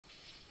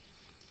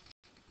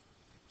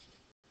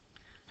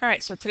All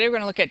right, so today we're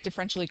going to look at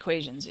differential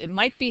equations. It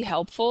might be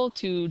helpful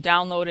to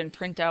download and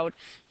print out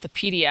the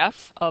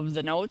PDF of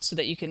the notes so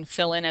that you can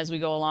fill in as we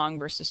go along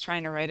versus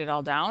trying to write it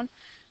all down.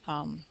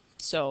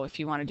 So if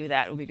you want to do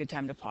that, it will be a good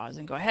time to pause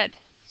and go ahead.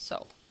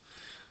 So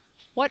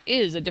what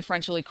is a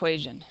differential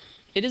equation?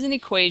 It is an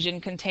equation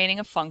containing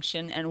a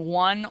function and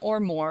one or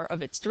more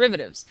of its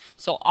derivatives.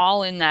 So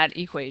all in that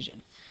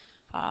equation.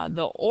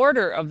 The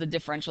order of the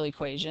differential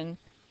equation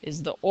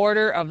is the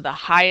order of the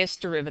highest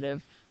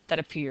derivative that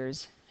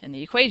appears in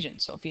the equation.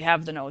 So if you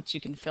have the notes, you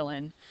can fill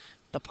in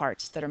the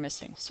parts that are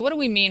missing. So what do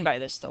we mean by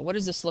this, though? What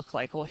does this look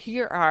like? Well,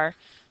 here are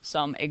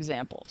some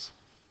examples.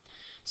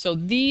 So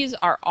these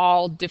are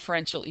all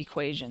differential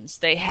equations.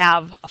 They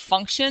have a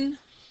function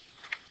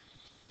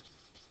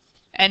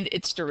and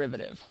its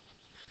derivative.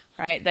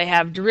 Right? They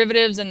have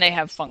derivatives and they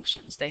have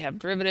functions. They have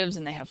derivatives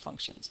and they have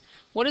functions.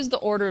 What is the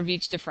order of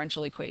each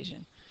differential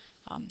equation?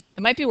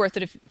 It might be worth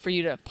it for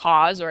you to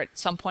pause, or at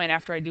some point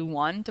after I do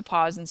one, to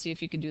pause and see if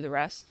you can do the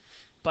rest.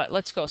 But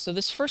let's go. So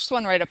this first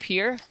one right up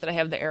here that I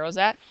have the arrows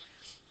at,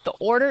 the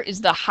order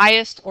is the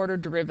highest order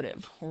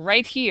derivative.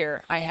 Right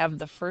here, I have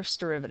the first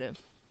derivative.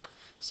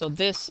 So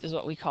this is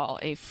what we call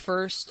a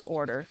first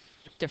order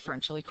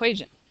differential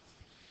equation.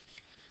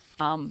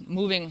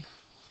 Moving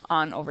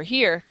on over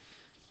here,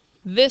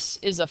 this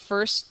is a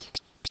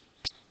first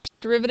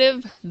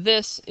derivative.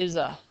 This is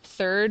a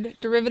third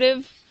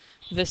derivative.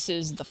 This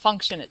is the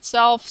function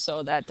itself,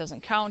 so that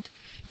doesn't count.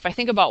 If I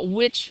think about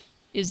which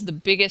is the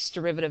biggest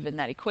derivative in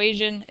that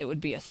equation, it would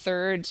be a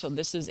third. So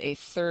this is a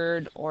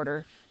third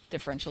order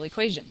differential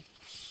equation.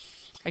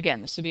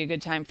 Again, this would be a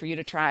good time for you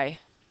to try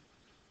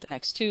the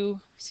next two,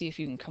 see if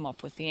you can come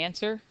up with the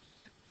answer.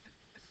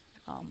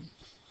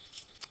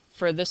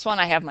 For this one,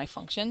 I have my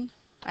function.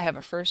 I have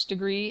a first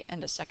degree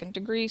and a second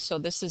degree, so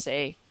this is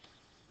a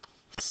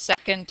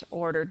second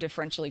order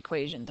differential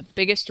equation. The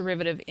biggest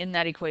derivative in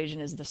that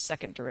equation is the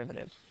second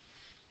derivative.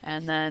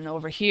 And then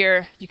over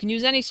here, you can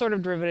use any sort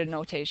of derivative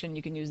notation.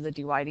 You can use the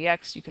dy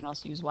dx. You can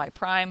also use y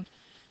prime.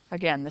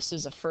 Again, this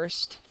is a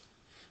first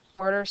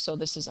order, so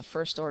this is a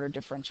first order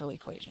differential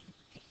equation.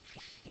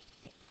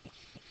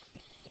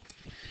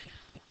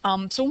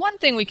 So one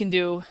thing we can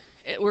do,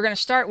 we're going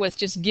to start with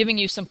just giving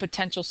you some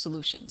potential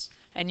solutions.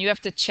 And you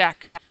have to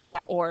check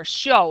or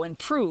show and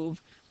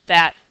prove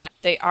that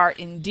they are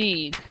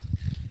indeed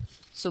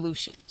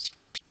solutions.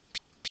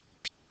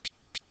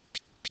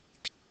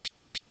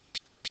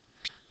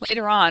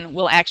 Later on,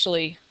 we'll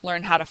actually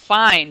learn how to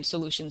find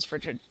solutions for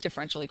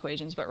differential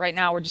equations, but right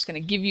now we're just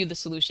going to give you the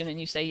solution and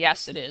you say,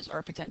 yes, it is, or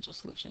a potential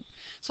solution.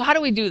 So how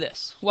do we do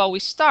this? Well, we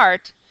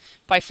start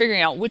by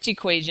figuring out which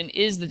equation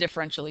is the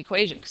differential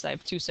equation, because I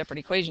have two separate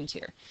equations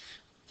here.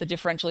 The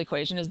differential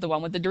equation is the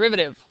one with the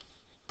derivative,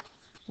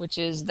 which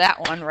is that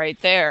one right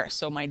there.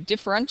 So my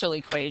differential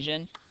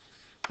equation,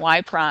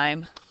 y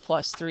prime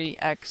plus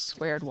 3x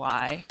squared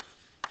y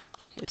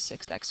is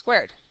 6x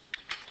squared.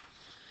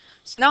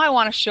 So now I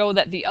want to show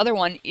that the other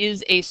one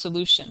is a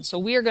solution. So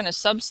we are going to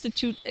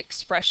substitute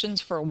expressions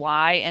for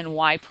y and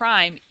y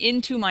prime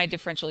into my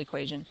differential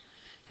equation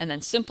and then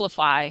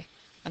simplify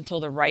until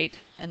the right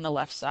and the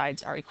left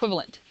sides are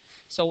equivalent.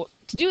 So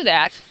to do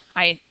that,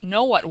 I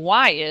know what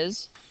y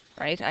is,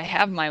 right? I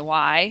have my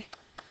y.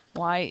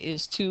 Y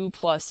is 2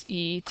 plus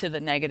e to the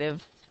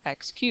negative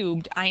x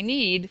cubed. I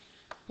need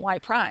y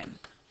prime.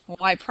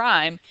 Y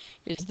prime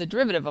is the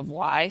derivative of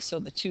y, so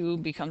the 2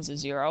 becomes a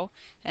 0,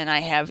 and I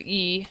have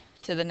e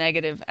to the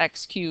negative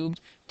x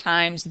cubed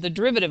times the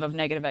derivative of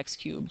negative x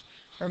cubed.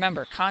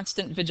 Remember,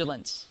 constant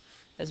vigilance,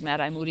 as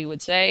Mad-Eye Moody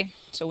would say.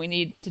 So we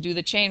need to do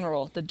the chain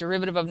rule. The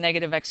derivative of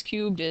negative x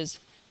cubed is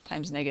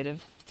times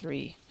negative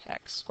 3x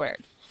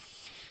squared.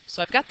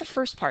 So I've got the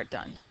first part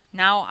done.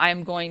 Now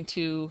I'm going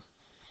to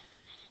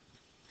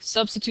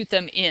substitute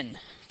them in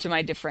to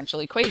my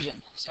differential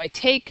equation. So I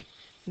take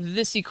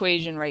this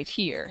equation right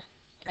here,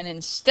 and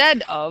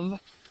instead of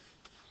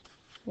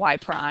y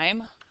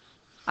prime,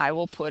 I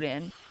will put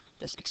in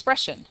this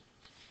expression,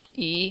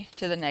 e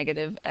to the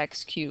negative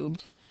x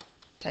cubed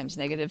times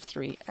negative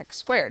 3x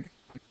squared.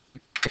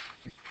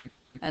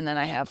 And then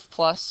I have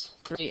plus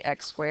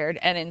 3x squared,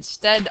 and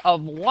instead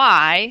of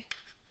y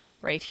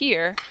right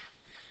here,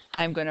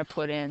 I'm going to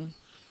put in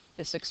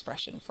this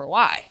expression for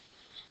y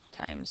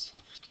times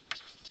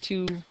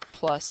 2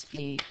 plus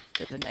e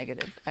to the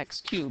negative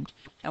x cubed.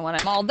 And when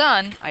I'm all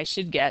done, I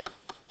should get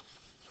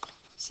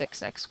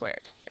 6x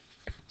squared.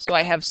 So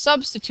I have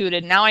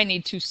substituted. Now I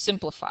need to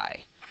simplify.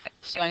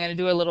 So I'm going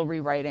to do a little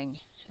rewriting.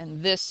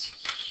 And this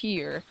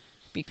here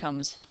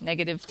becomes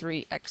negative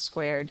 3x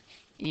squared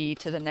e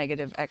to the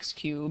negative x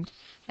cubed.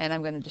 And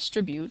I'm going to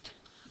distribute.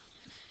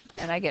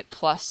 And I get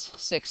plus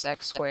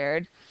 6x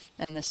squared.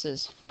 And this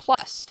is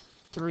plus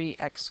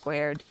 3x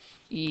squared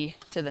e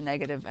to the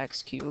negative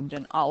x cubed,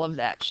 and all of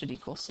that should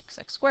equal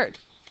 6x squared.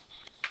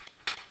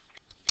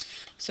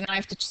 So now I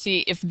have to see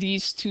if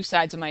these two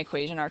sides of my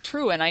equation are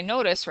true, and I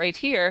notice right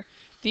here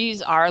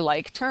these are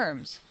like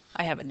terms.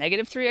 I have a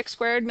negative 3x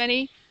squared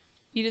many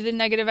e to the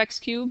negative x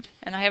cubed,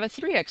 and I have a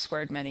 3x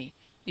squared many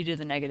e to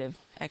the negative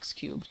x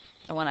cubed.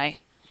 And when I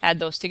add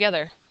those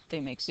together, they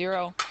make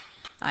 0,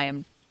 I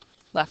am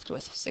left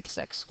with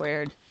 6x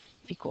squared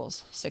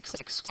equals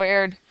 6x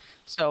squared.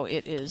 So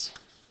it is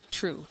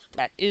true.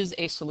 That is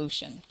a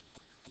solution.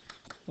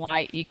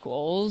 Y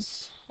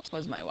equals, what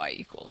was my y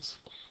equals?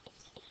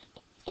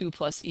 2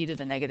 plus e to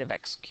the negative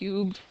x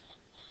cubed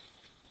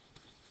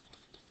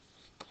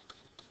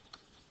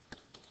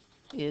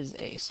is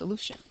a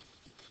solution.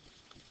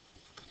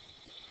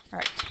 All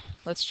right,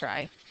 let's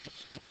try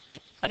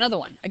another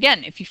one.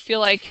 Again, if you feel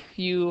like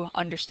you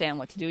understand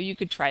what to do, you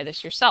could try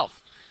this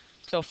yourself.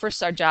 So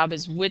first our job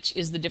is, which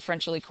is the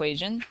differential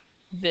equation?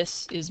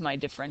 This is my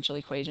differential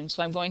equation.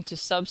 So I'm going to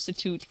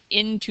substitute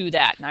into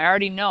that. And I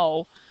already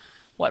know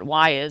what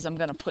y is. I'm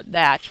going to put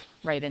that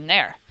right in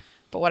there.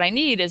 But what I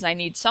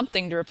need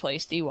something to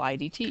replace dy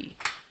dt.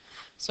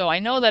 So I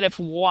know that if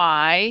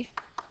y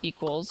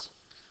equals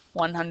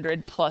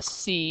 100 plus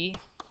c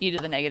e to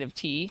the negative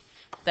t,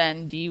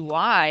 then dy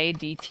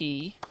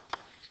dt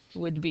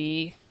would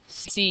be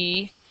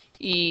c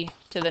e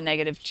to the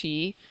negative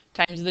t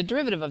times the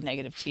derivative of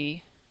negative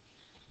t,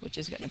 which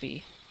is going to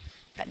be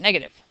that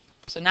negative.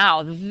 So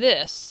now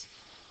this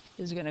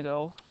is going to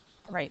go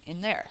right in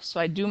there. So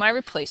I do my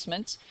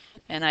replacements,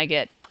 and I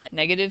get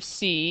negative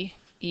c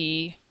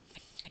e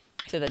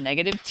to the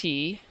negative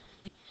t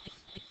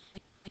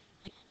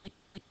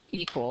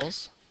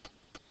equals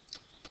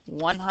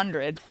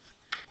 100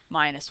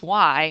 minus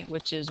y,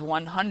 which is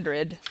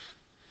 100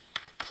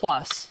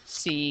 plus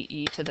c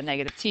e to the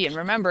negative t. And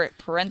remember,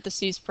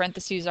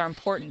 parentheses are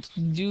important.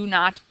 Do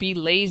not be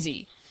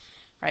lazy,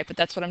 right? But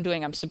that's what I'm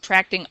doing. I'm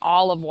subtracting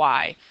all of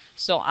y.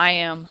 So I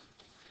am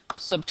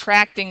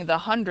subtracting the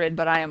 100,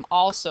 but I am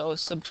also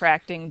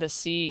subtracting the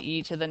c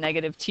e to the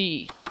negative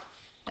t.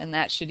 And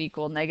that should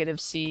equal negative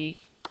c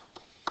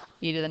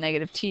e to the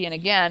negative t. And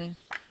again,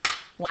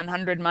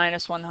 100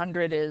 minus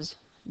 100 is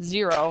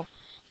 0,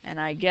 and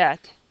I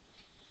get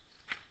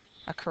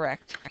a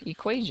correct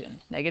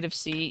equation. Negative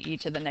c e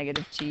to the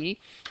negative t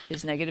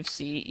is negative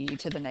c e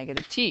to the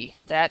negative t.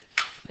 That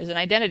is an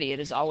identity. It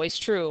is always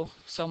true.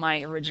 So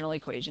my original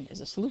equation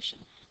is a solution.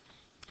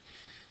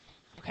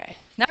 Okay,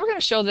 now we're going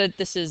to show that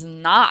this is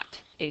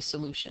not a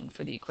solution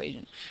for the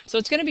equation. So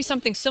it's going to be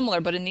something similar,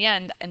 but in the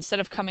end, instead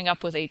of coming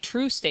up with a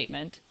true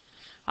statement,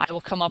 I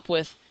will come up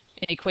with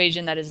an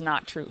equation that is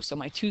not true. So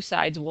my two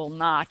sides will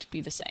not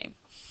be the same.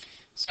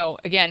 So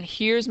again,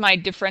 here's my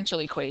differential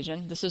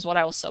equation. This is what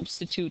I will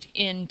substitute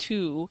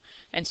into.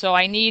 And so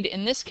I need,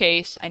 in this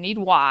case, I need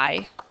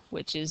y,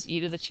 which is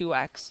e to the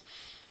 2x.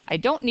 I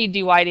don't need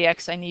dy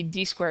dx, I need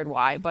d squared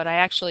y, but I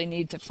actually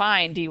need to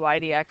find dy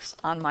dx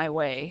on my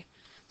way.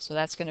 So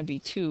that's going to be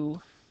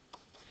 2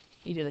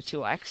 e to the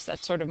 2x.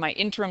 That's sort of my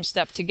interim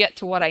step to get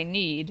to what I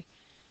need,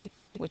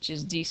 which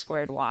is d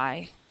squared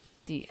y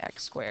dx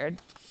squared.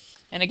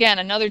 And again,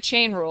 another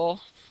chain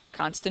rule,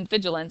 constant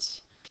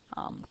vigilance.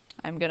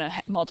 I'm going to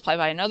multiply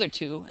by another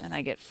 2, and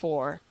I get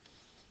 4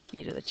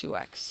 e to the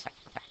 2x.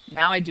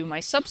 Now I do my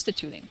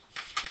substituting.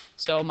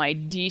 So my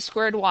d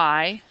squared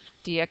y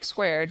dx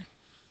squared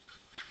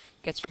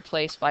gets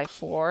replaced by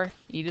 4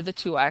 e to the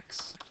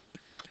 2x.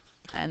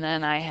 And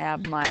then I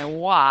have my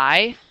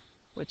y,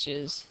 which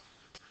is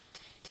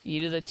e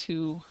to the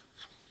 2x.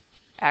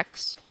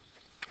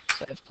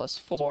 So I have plus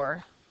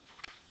 4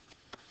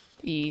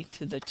 e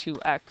to the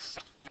 2x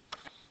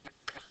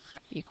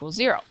equals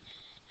 0.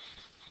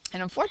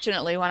 And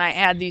unfortunately, when I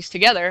add these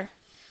together,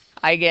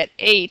 I get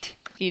 8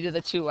 e to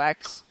the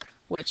 2x,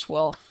 which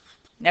will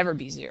never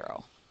be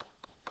 0.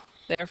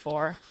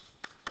 Therefore,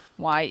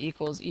 y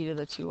equals e to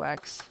the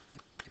 2x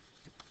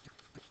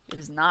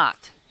is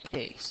not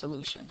a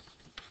solution.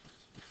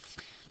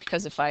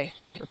 Because if I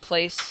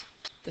replace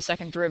the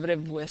second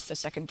derivative with the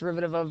second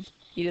derivative of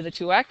e to the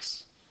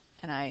 2x,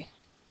 and I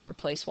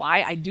replace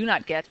y, I do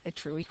not get a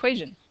true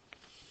equation.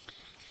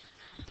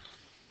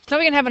 So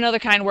we can have another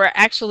kind where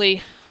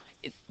actually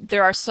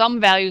there are some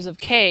values of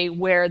k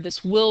where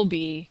this will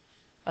be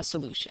a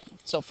solution.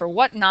 So for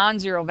what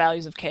non-zero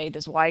values of k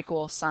does y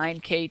equal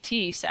sine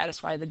kt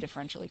satisfy the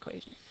differential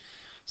equation?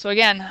 So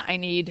again, I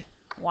need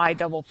y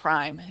double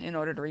prime in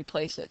order to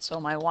replace it. So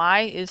my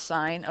y is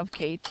sine of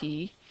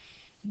kt,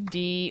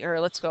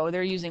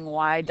 they're using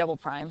y double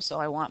prime, so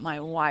I want my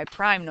y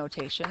prime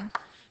notation.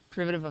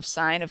 Derivative of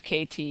sine of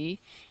kt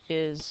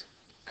is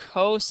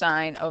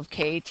cosine of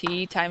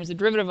kt times the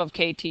derivative of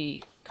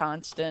kt,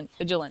 constant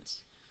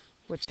vigilance,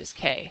 which is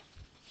k.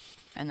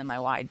 And then my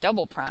y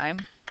double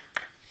prime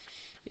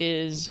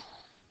is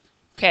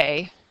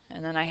k,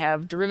 and then I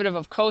have derivative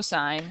of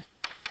cosine,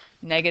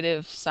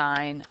 negative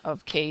sine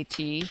of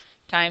kt,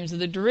 times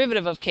the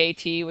derivative of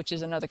kt, which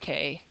is another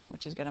k,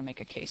 which is going to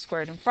make a k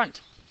squared in front.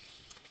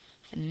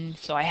 And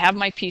so I have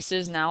my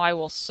pieces. Now I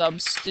will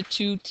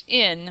substitute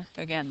in.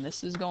 Again,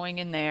 this is going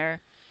in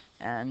there,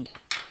 and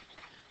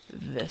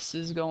this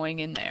is going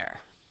in there.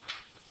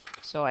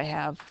 So I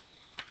have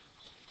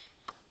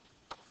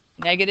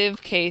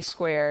negative k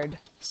squared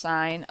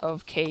sine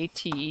of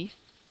kt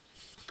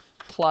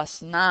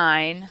plus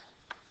 9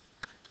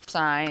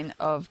 sine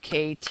of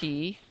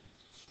kt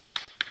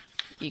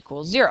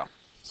equals 0.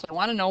 So I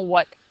want to know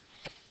what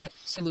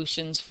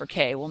solutions for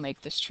k will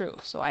make this true.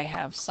 So I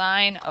have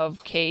sine of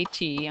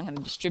kt, I'm going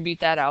to distribute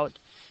that out,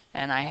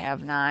 and I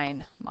have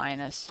 9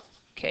 minus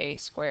k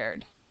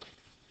squared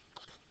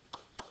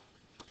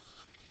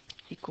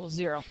equals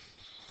 0.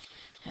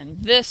 And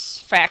this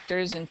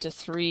factors into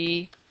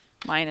 3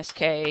 minus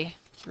k,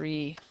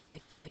 3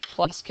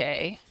 plus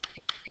k.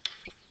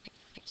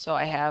 So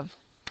I have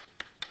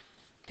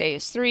k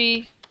is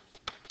 3,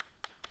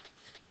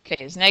 k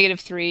is negative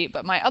 3,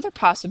 but my other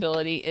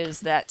possibility is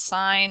that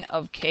sine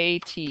of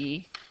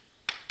kt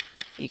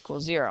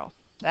equals 0.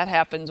 That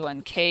happens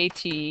when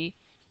kt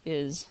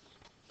is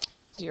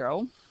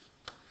 0,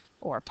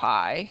 or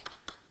pi,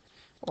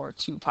 or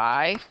 2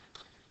 pi,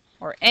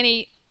 or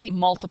any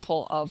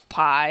multiple of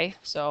pi,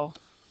 so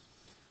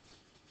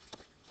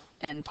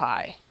n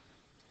pi.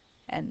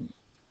 And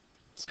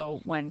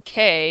so when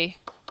k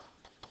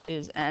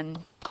is n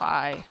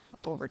pi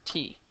over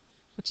t,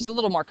 which is a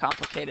little more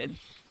complicated,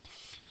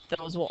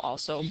 those will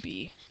also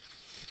be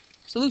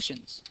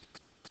solutions.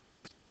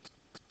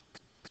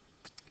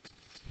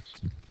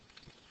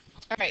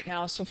 All right,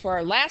 now, so for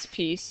our last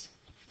piece,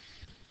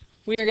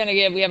 we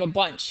have a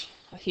bunch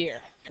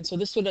here. And so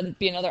this would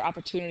be another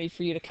opportunity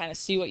for you to kind of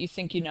see what you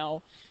think you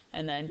know,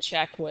 and then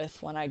check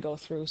with when I go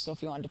through. So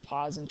if you wanted to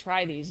pause and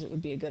try these, it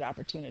would be a good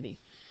opportunity.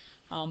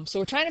 So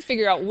we're trying to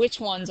figure out which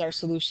ones are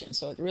solutions.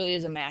 So it really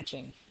is a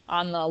matching.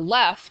 On the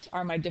left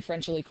are my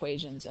differential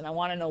equations, and I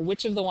want to know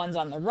which of the ones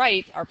on the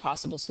right are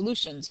possible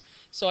solutions.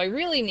 So I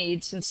really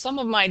need, since some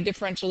of my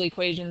differential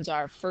equations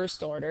are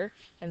first order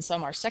and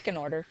some are second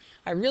order,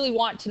 I really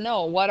want to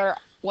know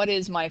what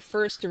is my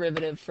first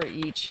derivative for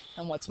each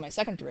and what's my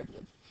second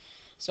derivative.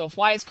 So if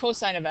y is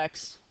cosine of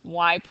x,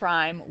 y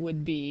prime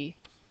would be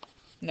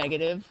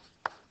negative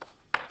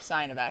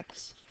sine of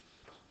x,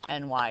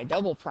 and y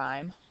double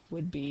prime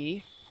would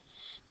be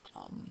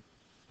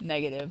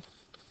negative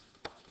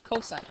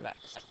cosine of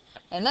x.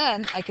 And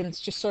then I can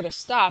just sort of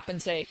stop and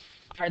say,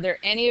 are there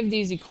any of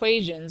these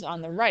equations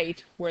on the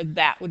right where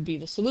that would be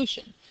the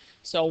solution?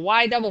 So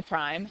y double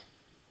prime,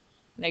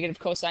 negative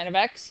cosine of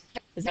x,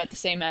 is that the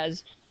same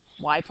as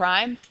y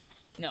prime?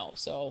 No.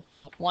 So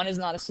one is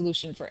not a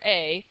solution for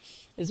A.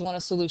 Is one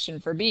a solution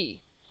for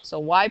B? So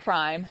y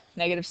prime,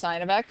 negative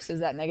sine of x,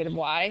 is that negative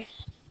y?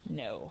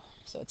 No.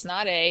 So it's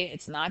not A,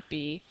 it's not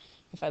B.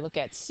 If I look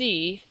at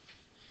C,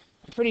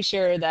 I'm pretty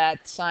sure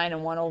that sine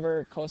and 1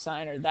 over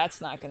cosine, or that's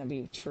not going to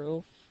be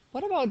true.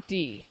 What about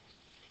D?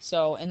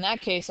 So in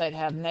that case, I'd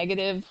have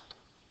negative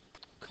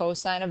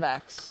cosine of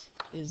x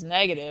is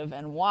negative,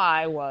 and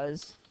y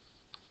was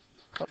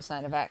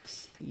cosine of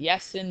x.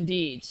 Yes,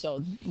 indeed.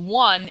 So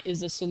 1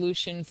 is a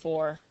solution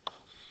for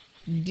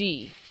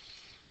D.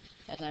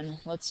 And then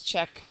let's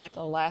check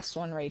the last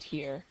one right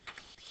here.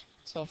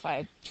 So if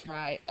I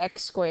try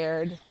x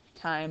squared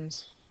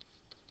times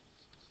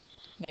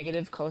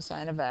negative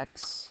cosine of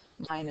x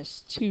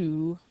minus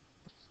 2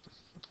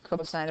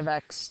 cosine of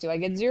x, do I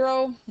get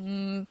 0?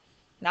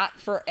 Not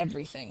for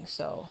everything,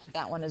 so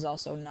that one is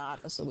also not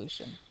a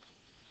solution.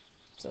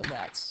 So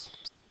that's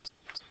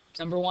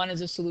number 1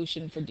 is a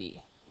solution for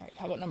D. All right,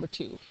 how about number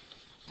 2?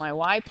 My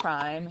y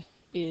prime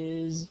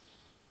is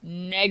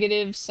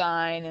negative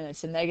sine, and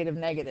it's a negative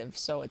negative,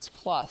 so it's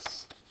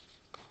plus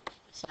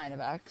sine of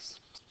x.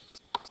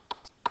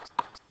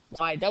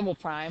 Y double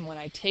prime, when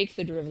I take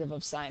the derivative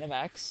of sine of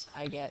x,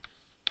 I get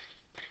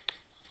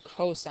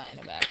cosine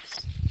of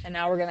x. And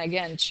now we're going to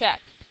again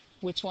check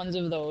which ones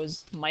of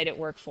those might it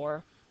work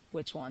for,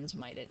 which ones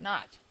might it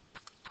not.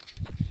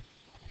 All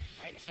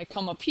right, if I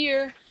come up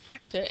here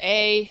to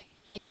A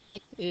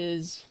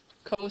is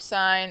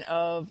cosine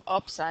of,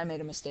 oops, I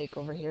made a mistake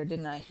over here,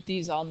 didn't I?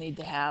 These all need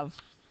to have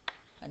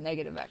a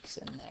negative x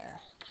in there,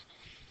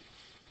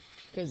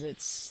 because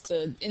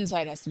the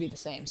inside has to be the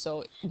same.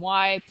 So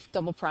y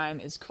double prime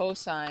is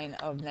cosine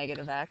of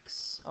negative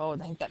x. Oh, I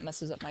think that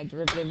messes up my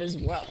derivative as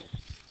well.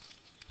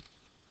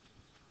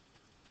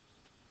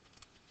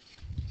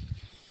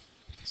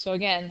 So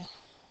again,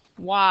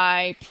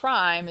 y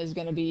prime is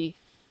going to be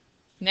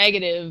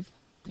negative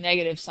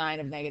sine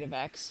of negative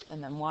x,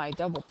 and then y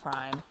double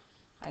prime,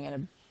 I'm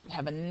going to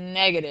have a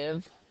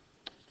negative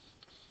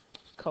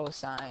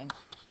cosine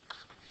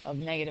of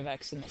negative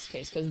x in this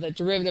case, because the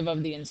derivative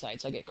of the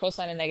inside. So I get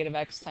cosine of negative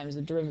x times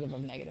the derivative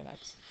of negative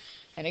x.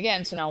 And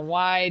again, so now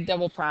y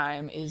double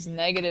prime is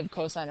negative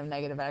cosine of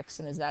negative x,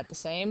 and is that the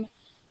same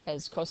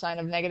as cosine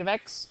of negative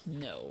x?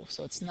 No,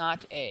 so it's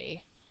not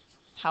A.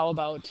 How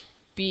about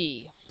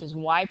B? Does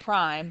y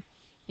prime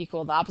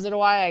equal the opposite of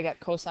y? I got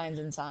cosines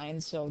and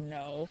sines, so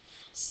no.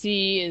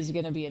 C is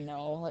going to be a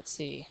no. Let's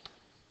see.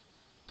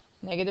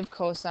 Negative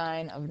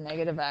cosine of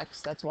negative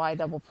x, that's y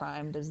double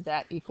prime. Does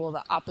that equal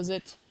the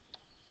opposite?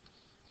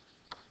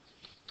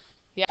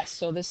 Yes,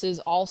 so this is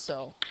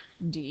also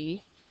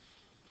D.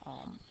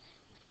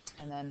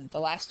 And then the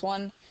last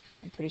one,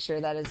 I'm pretty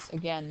sure that is,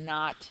 again,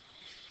 not,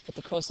 with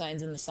the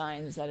cosines and the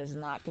sines, that is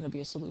not going to be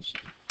a solution.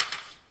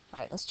 All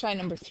right, let's try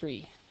number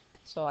 3.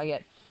 So I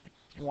get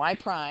y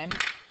prime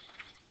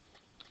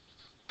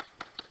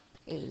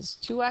is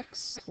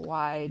 2x,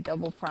 y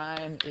double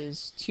prime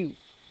is 2.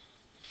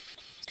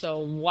 So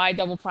y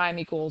double prime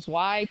equals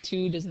y.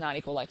 2 does not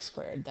equal x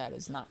squared. That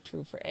is not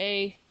true for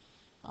A.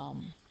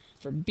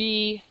 For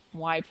B,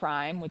 y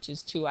prime, which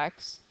is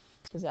 2x,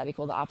 does that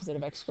equal the opposite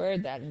of x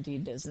squared? That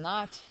indeed does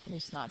not, at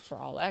least not for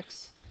all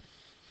x.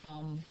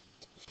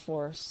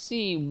 For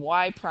C,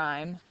 y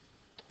prime,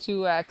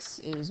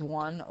 2x is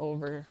 1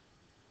 over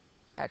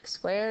x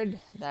squared.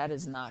 That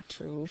is not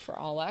true for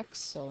all x,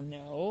 so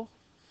no.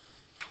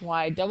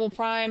 Y double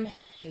prime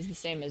is the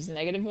same as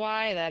negative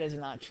y. That is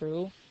not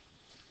true.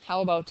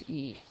 How about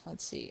E?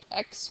 Let's see.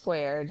 X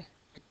squared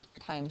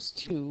times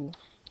 2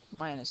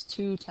 minus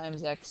 2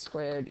 times x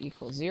squared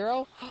equals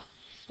 0.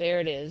 There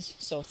it is.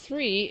 So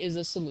 3 is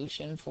a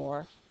solution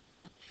for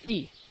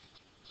E.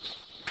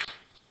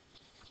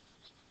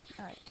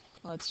 All right,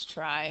 let's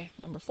try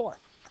number 4.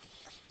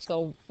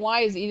 So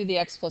y is e to the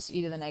x plus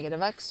e to the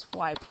negative x.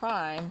 Y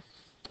prime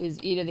is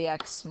e to the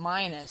x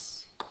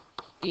minus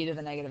e to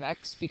the negative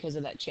x because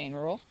of that chain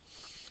rule.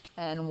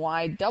 And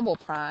y double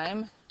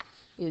prime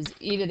is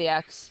e to the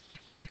x,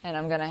 and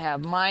I'm going to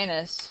have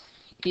minus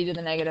e to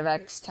the negative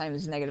x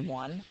times negative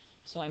 1.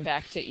 So I'm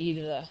back to e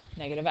to the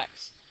negative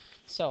x.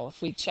 So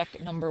if we check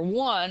number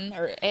 1,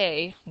 or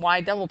A,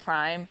 y double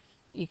prime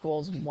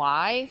equals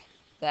y,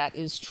 that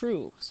is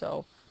true.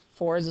 So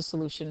 4 is a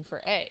solution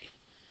for A.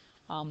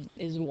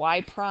 Is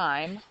y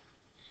prime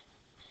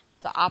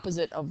the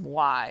opposite of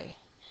y?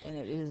 And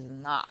it is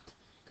not,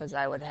 because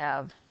I would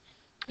have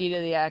e to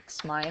the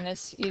x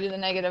minus e to the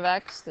negative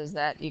x. Does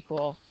that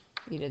equal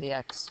e to the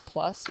x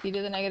plus e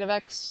to the negative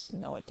x?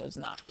 No, it does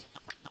not.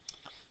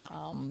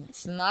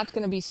 It's not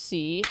going to be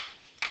C.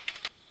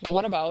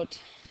 What about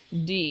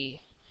D?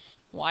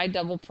 Y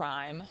double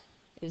prime.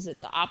 Is it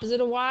the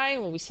opposite of y?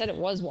 Well, we said it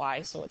was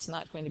y, so it's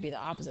not going to be the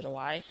opposite of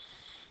y.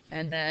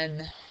 And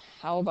then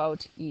how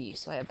about E?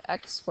 So I have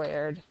x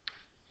squared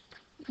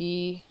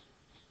e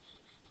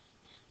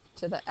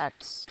to the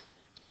x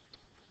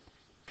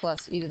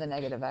plus e to the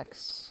negative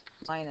x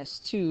minus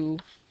 2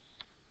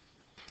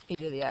 e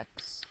to the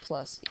x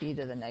plus e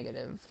to the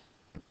negative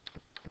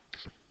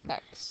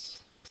x.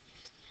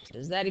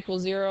 Does that equal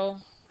 0?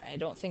 I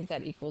don't think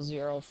that equals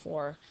 0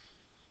 for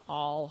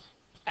all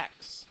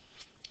x.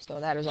 So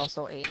that is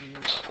also a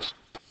no.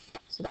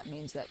 So that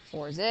means that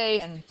 4 is A.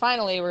 And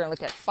finally, we're going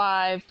to look at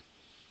 5.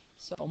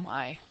 So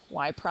my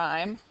y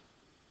prime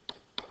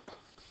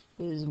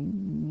is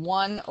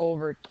 1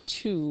 over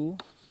 2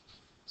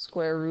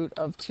 square root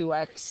of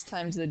 2x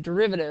times the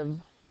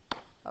derivative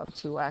of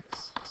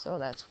 2x. So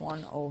that's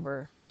 1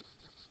 over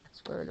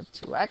square root of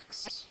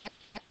 2x.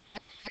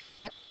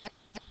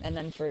 And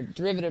then for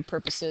derivative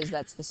purposes,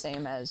 that's the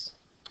same as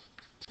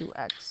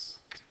 2x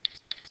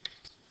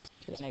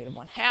to the negative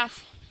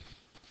 1/2.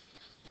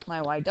 My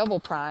y double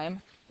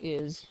prime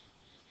is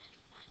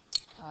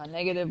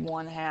negative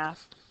 1/2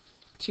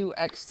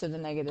 2x to the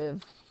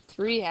negative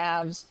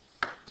 3/2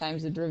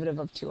 times the derivative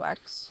of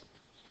 2x.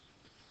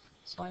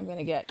 So I'm going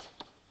to get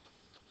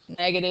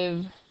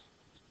negative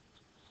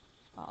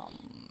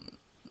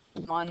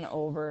 1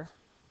 over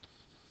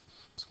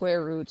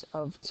square root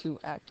of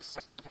 2x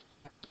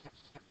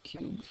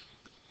cubed.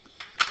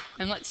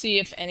 And let's see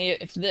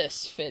if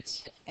this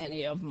fits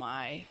any of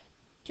my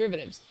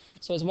derivatives.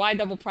 So is y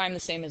double prime the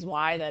same as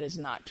y? That is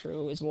not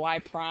true. Is y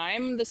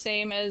prime the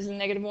same as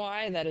negative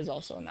y? That is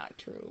also not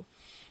true.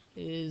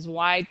 Is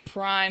y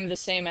prime the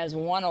same as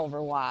 1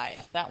 over y?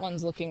 That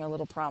one's looking a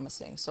little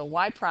promising. So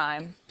y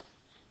prime,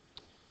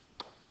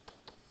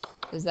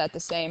 is that the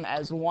same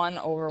as 1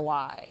 over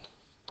y?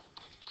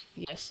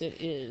 Yes, it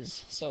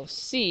is. So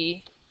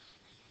C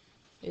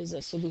is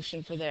a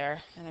solution for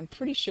there. And I'm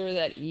pretty sure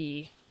that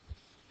E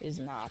is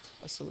not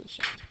a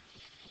solution.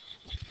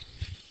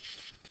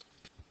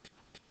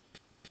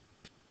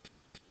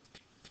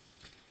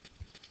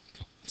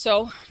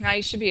 So now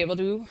you should be able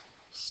to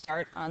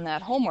start on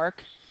that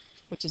homework,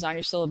 which is on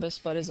your syllabus,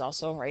 but is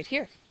also right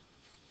here.